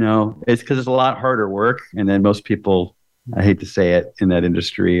 No, it's because it's a lot harder work. And then most people, I hate to say it, in that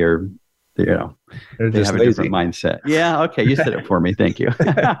industry are, they have a different mindset. Yeah, okay, you said it for me. Thank you.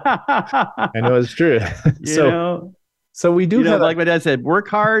 I know it's true. So we do have, like my dad said, work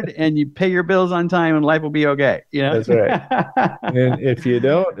hard and you pay your bills on time and life will be okay. That's right. And if you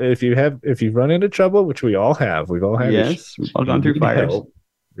don't, if you run into trouble, which we all have, we've all had. Yes, we've all gone through fires.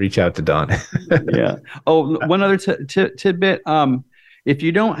 Reach out to Don. Yeah. Oh, one other tidbit. If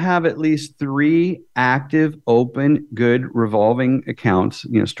you don't have at least 3 active, open, good revolving accounts,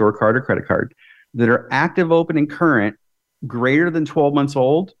 store card or credit card, that are active, open, and current, greater than 12 months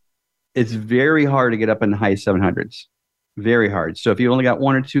old, it's very hard to get up in the high 700s. Very hard. So if you only got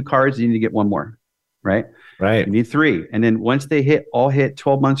 1 or 2 cards, you need to get 1 more, right? Right. You need 3. And then once they hit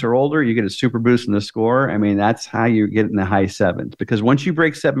 12 months or older, you get a super boost in the score. I mean, that's how you get in the high 7s. Because once you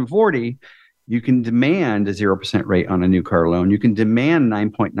break 740, you can demand a 0% rate on a new car loan. You can demand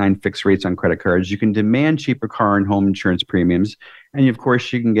 9.9 fixed rates on credit cards. You can demand cheaper car and home insurance premiums. And of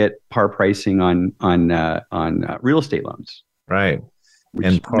course, you can get par pricing on real estate loans. Right. Which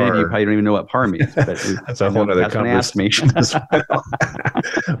and par, maybe you probably don't even know what par means. But that's a whole other conversation.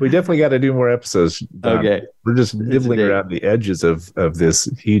 We definitely got to do more episodes, Don. Okay. We're just nibbling around the edges of this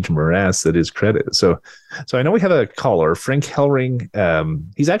huge morass that is credit. So I know we have a caller, Frank Hellring.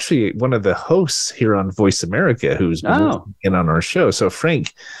 He's actually one of the hosts here on Voice America who's been in on our show. So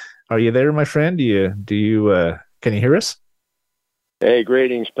Frank, are you there, my friend? Do you can you hear us? Hey,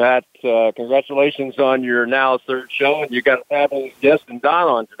 greetings, Pat. Congratulations on your now 3rd show, and you got a fabulous guest and Don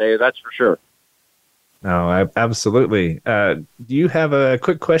on today. That's for sure. No, absolutely. Do you have a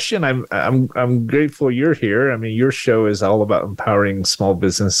quick question? I'm grateful you're here. I mean, your show is all about empowering small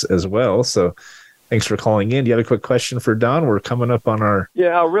business as well. So, thanks for calling in. Do you have a quick question for Don? We're coming up on our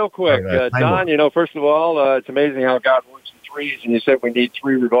real quick, Don. First of all, it's amazing how God works in threes, and you said we need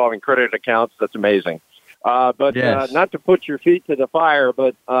 3 revolving credit accounts. That's amazing. But not to put your feet to the fire,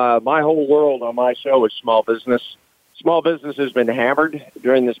 but my whole world on my show is small business. small business has been hammered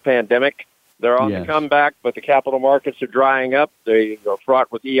during this pandemic. They're on the comeback, but the capital markets are drying up. They are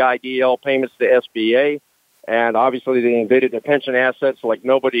fraught with EIDL payments to SBA, and obviously they invaded their pension assets like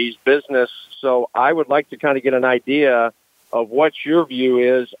nobody's business. So I would like to kind of get an idea of what your view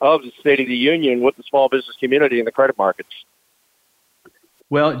is of the State of the Union with the small business community and the credit markets.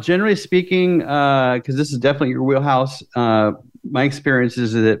 Well, generally speaking, because this is definitely your wheelhouse, my experience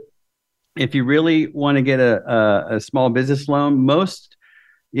is that if you really want to get a small business loan, most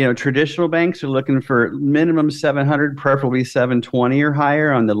traditional banks are looking for minimum 700, preferably 720 or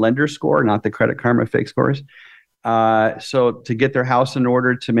higher on the lender score, not the Credit Karma fake scores. So to get their house in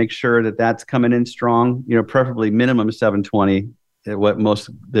order, to make sure that that's coming in strong, preferably minimum 720, what most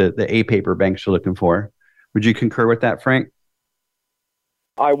the A paper banks are looking for. Would you concur with that, Frank?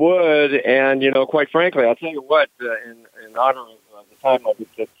 I would, and quite frankly, I'll tell you what. In honor of the time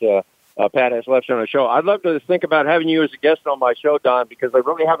that Pat has left on the show, I'd love to think about having you as a guest on my show, Don, because I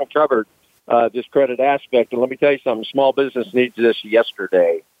really haven't covered this credit aspect. And let me tell you something: small business needs this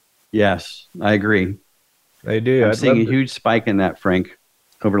yesterday. Yes, I agree. They do. I'm seeing a huge spike in that, Frank,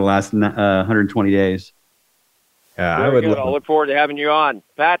 over the last 120 days. Yeah, I would. I'll look forward to having you on,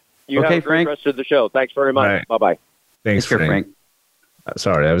 Pat. You have a great rest of the show. Thanks very much. Right. Bye bye. Thanks, Frank.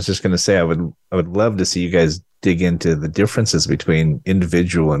 Sorry, I was just going to say I would love to see you guys dig into the differences between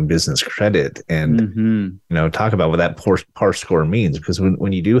individual and business credit, and talk about what that par score means. Because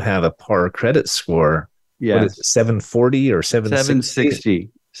when you do have a par credit score, what is it, 740 or 760?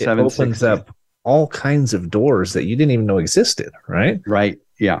 It opens up all kinds of doors that you didn't even know existed, right? Right.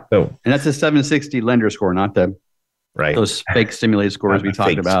 Yeah. So, and that's a 760 lender score, not those fake simulated scores we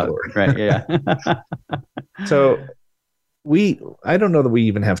talked about. Right. Yeah. So I don't know that we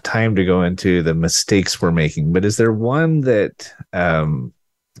even have time to go into the mistakes we're making, but is there one that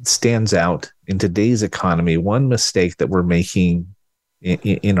stands out in today's economy, one mistake that we're making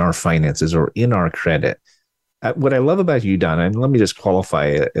in our finances or in our credit? What I love about you, Don, and let me just qualify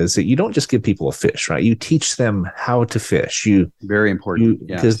it, is that you don't just give people a fish, right? You teach them how to fish. Very important,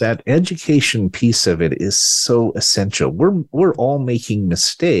 because that education piece of it is so essential. We're all making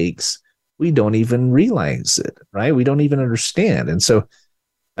mistakes. We don't even realize it, right? We don't even understand. And so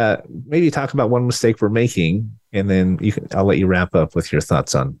maybe talk about one mistake we're making, and then I'll let you wrap up with your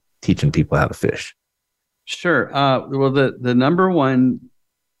thoughts on teaching people how to fish. Sure. Well, the number one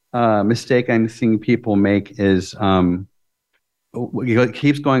mistake I'm seeing people make is it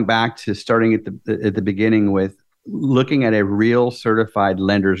keeps going back to starting at the beginning with looking at a real certified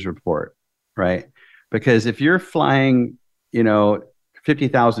lender's report, right? Because if you're flying,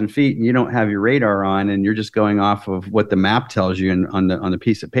 50,000 feet and you don't have your radar on, and you're just going off of what the map tells you on the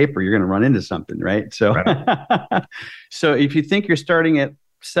piece of paper, you're going to run into something, right? So, so if you think you're starting at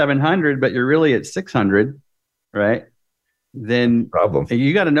 700, but you're really at 600, right? Then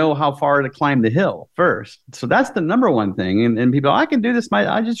you got to know how far to climb the hill first. So that's the number one thing. And people, I can do this.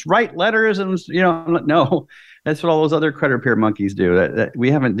 I just write letters and, no, that's what all those other credit repair monkeys do. That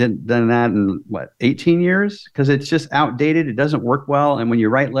we haven't done that in 18 years, because it's just outdated. It doesn't work well. And when you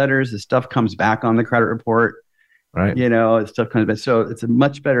write letters, the stuff comes back on the credit report, right? Stuff comes back. So it's a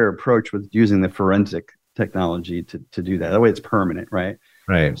much better approach with using the forensic technology to do that. That way it's permanent, right?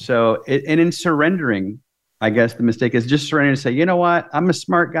 Right. So, and in surrendering, I guess the mistake is just surrendering to say, you know what, I'm a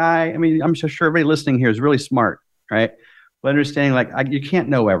smart guy. I mean, I'm sure everybody listening here is really smart, right? But understanding you can't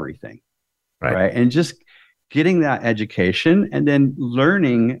know everything, right? And just getting that education, and then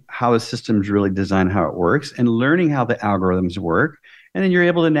learning how the system's really designed, how it works, and learning how the algorithms work. And then you're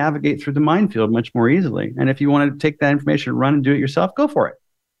able to navigate through the minefield much more easily. And if you want to take that information, run and do it yourself, go for it.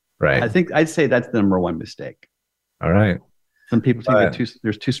 Right. I think I'd say that's the number one mistake. All right. Some people think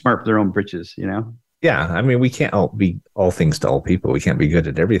they're too smart for their own britches, Yeah, I mean, we can't all be all things to all people. We can't be good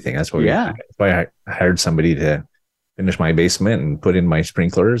at everything. That's why that's why I hired somebody to finish my basement and put in my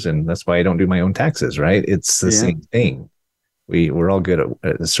sprinklers, and that's why I don't do my own taxes, right? It's the same thing. We're all good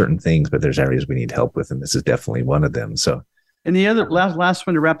at certain things, but there's areas we need help with, and this is definitely one of them. So, and the other last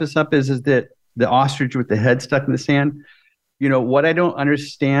one to wrap this up is that the ostrich with the head stuck in the sand. What I don't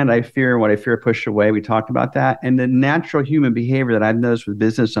understand, I fear, and what I fear push away. We talked about that. And the natural human behavior that I've noticed with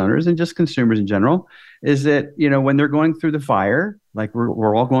business owners and just consumers in general is that, when they're going through the fire, like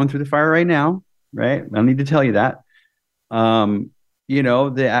we're all going through the fire right now, right? I don't need to tell you that. The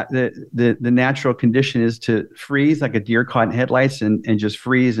natural condition is to freeze like a deer caught in headlights and just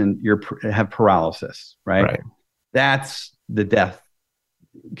freeze, and have paralysis, right? That's the death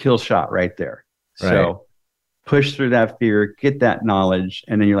kill shot right there. Right. So push through that fear, get that knowledge,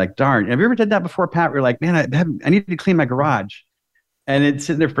 and then you're like, darn. Have you ever did that before, Pat? We're like, man, I need to clean my garage. And it's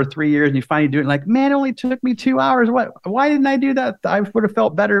sitting there for 3 years, and you finally do it. Like, man, it only took me 2 hours. Why didn't I do that? I would have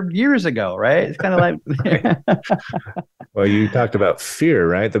felt better years ago, right? It's kind of like. Well, you talked about fear,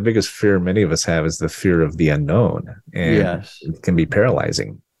 right? The biggest fear many of us have is the fear of the unknown, and yes, it can be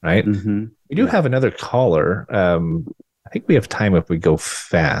paralyzing, right? Mm-hmm. We do have another caller. I think we have time if we go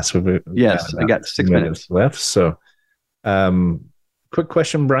fast. Yes, I got 6 minutes left. So, quick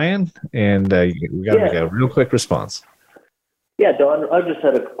question, Brian, and we got to make a real quick response. Yeah, Don, I just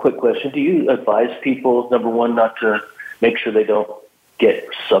had a quick question. Do you advise people, number one, not to make sure they don't get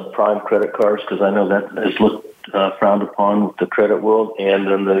subprime credit cards? Because I know that is looked frowned upon with the credit world. And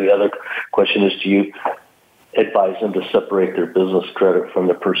then the other question is, do you advise them to separate their business credit from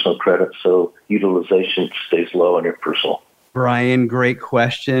their personal credit so utilization stays low on your personal? Brian, great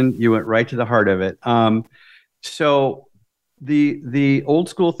question. You went right to the heart of it. So the old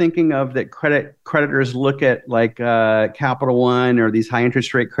school thinking of that creditors look at like Capital One or these high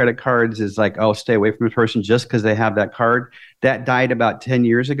interest rate credit cards is like, oh, stay away from the person just because they have that card. That died about 10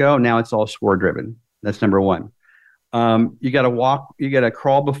 years ago. Now it's all score driven. That's number one. You got to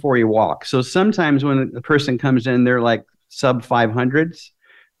crawl before you walk. So sometimes when a person comes in, they're like sub 500s.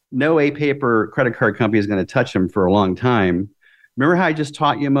 No paper credit card company is going to touch them for a long time. Remember how I just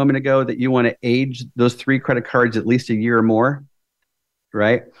taught you a moment ago that you want to age those 3 credit cards at least a year or more,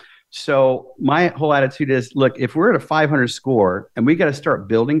 right? So my whole attitude is, look, if we're at a 500 score and we got to start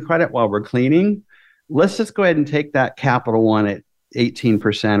building credit while we're cleaning, let's just go ahead and take that Capital One at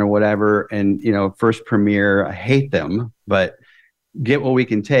 18% or whatever. And, First Premier, I hate them, but get what we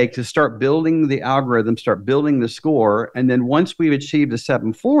can take to start building the algorithm, start building the score. And then once we've achieved the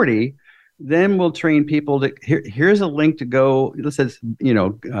 740, then we'll train people to here's a link to go. It says,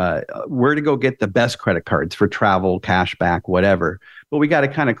 where to go get the best credit cards for travel, cash back, whatever. But we got to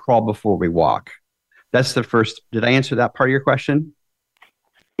kind of crawl before we walk. That's the first. Did I answer that part of your question?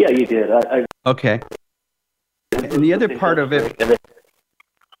 Yeah, you did. Okay. And the other part of it,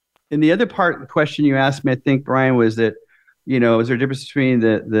 and the other part of the question you asked me, I think, Brian, was that, is there a difference between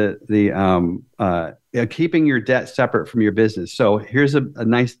the keeping your debt separate from your business? So here's a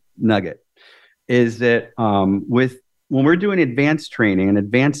nice nugget. Is that when we're doing advanced training, an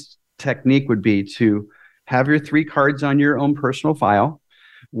advanced technique would be to have your 3 cards on your own personal file.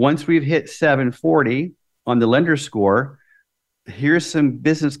 Once we've hit 740 on the lender score, here's some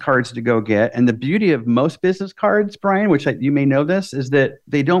business cards to go get. And the beauty of most business cards, Brian, which you may know this, is that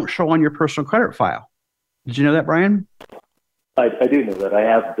they don't show on your personal credit file. Did you know that, Brian? I do know that. I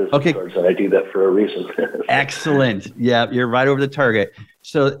have business cards, and I do that for a reason. Excellent. Yeah, you're right over the target.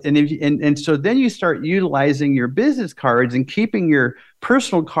 So, so then you start utilizing your business cards and keeping your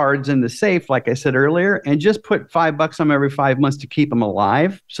personal cards in the safe, like I said earlier, and just put $5 on them every 5 months to keep them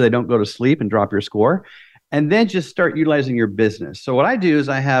alive so they don't go to sleep and drop your score. And then just start utilizing your business. So what I do is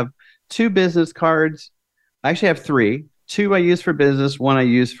I have 2 business cards. I actually have 3. 2 I use for business, 1 I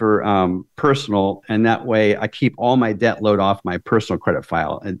use for personal, and that way I keep all my debt load off my personal credit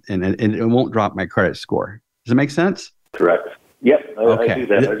file, and it won't drop my credit score. Does it make sense? Correct. Yep, I do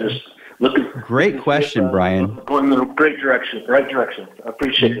that. I just looking. Great question, Brian. Going in the right direction. I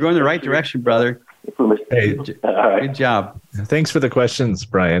appreciate it. You're going in the right direction, brother. Hey, all right. Good job. Thanks for the questions,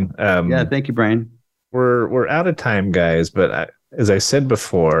 Brian. Yeah, thank you, Brian. We're out of time, guys, but as I said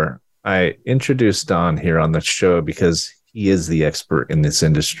before, I introduced Don here on the show because he is the expert in this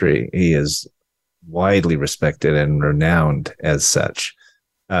industry. He is widely respected and renowned as such.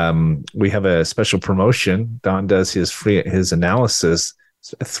 We have a special promotion. Don does his analysis,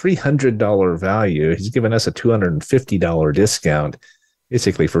 a $300 value. He's given us a $250 discount.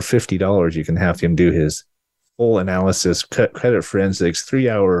 Basically, for $50, you can have him do his full analysis, credit forensics,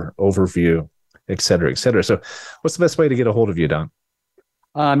 3-hour overview, et cetera, et cetera. So what's the best way to get a hold of you, Don?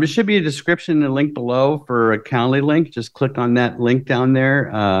 There should be a description and a link below for a Calendly link. Just click on that link down there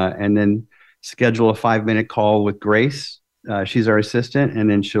and then schedule a 5-minute call with Grace. She's our assistant, and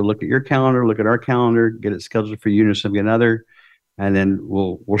then she'll look at your calendar, look at our calendar, get it scheduled for you and significant other, and then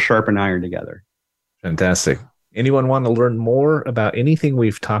we'll sharpen iron together. Fantastic. Anyone want to learn more about anything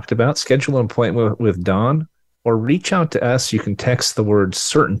we've talked about? Schedule an appointment with Don or reach out to us. You can text the word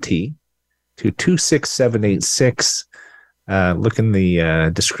certainty to 26786. Look in the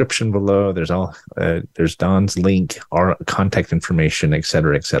description below. There's Don's link, our contact information, et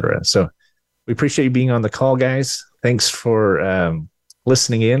cetera, et cetera. So we appreciate you being on the call, guys. Thanks for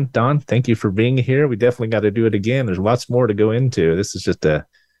listening in. Don, thank you for being here. We definitely got to do it again. There's lots more to go into. This is just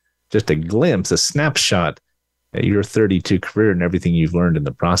a glimpse, a snapshot at your 32 career and everything you've learned in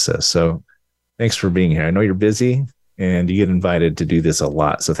the process. So thanks for being here. I know you're busy and you get invited to do this a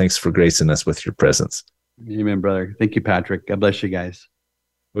lot. So thanks for gracing us with your presence. Amen, brother. Thank you, Patrick. God bless you guys.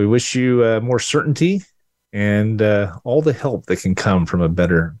 We wish you more certainty and all the help that can come from a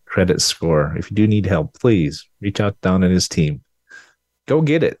better credit score. If you do need help, please reach out to Don and his team. Go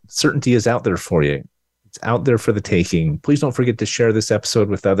get it. Certainty is out there for you. It's out there for the taking. Please don't forget to share this episode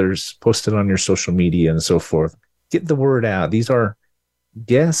with others, post it on your social media and so forth. Get the word out. These are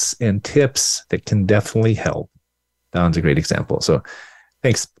guests and tips that can definitely help. Don's a great example. So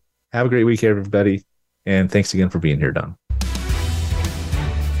thanks. Have a great week, everybody. And thanks again for being here, Don.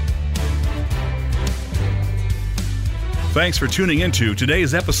 Thanks for tuning into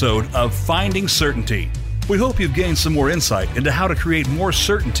today's episode of Finding Certainty. We hope you've gained some more insight into how to create more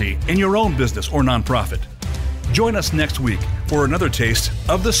certainty in your own business or nonprofit. Join us next week for another taste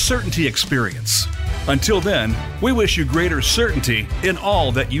of the certainty experience. Until then, we wish you greater certainty in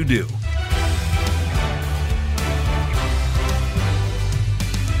all that you do.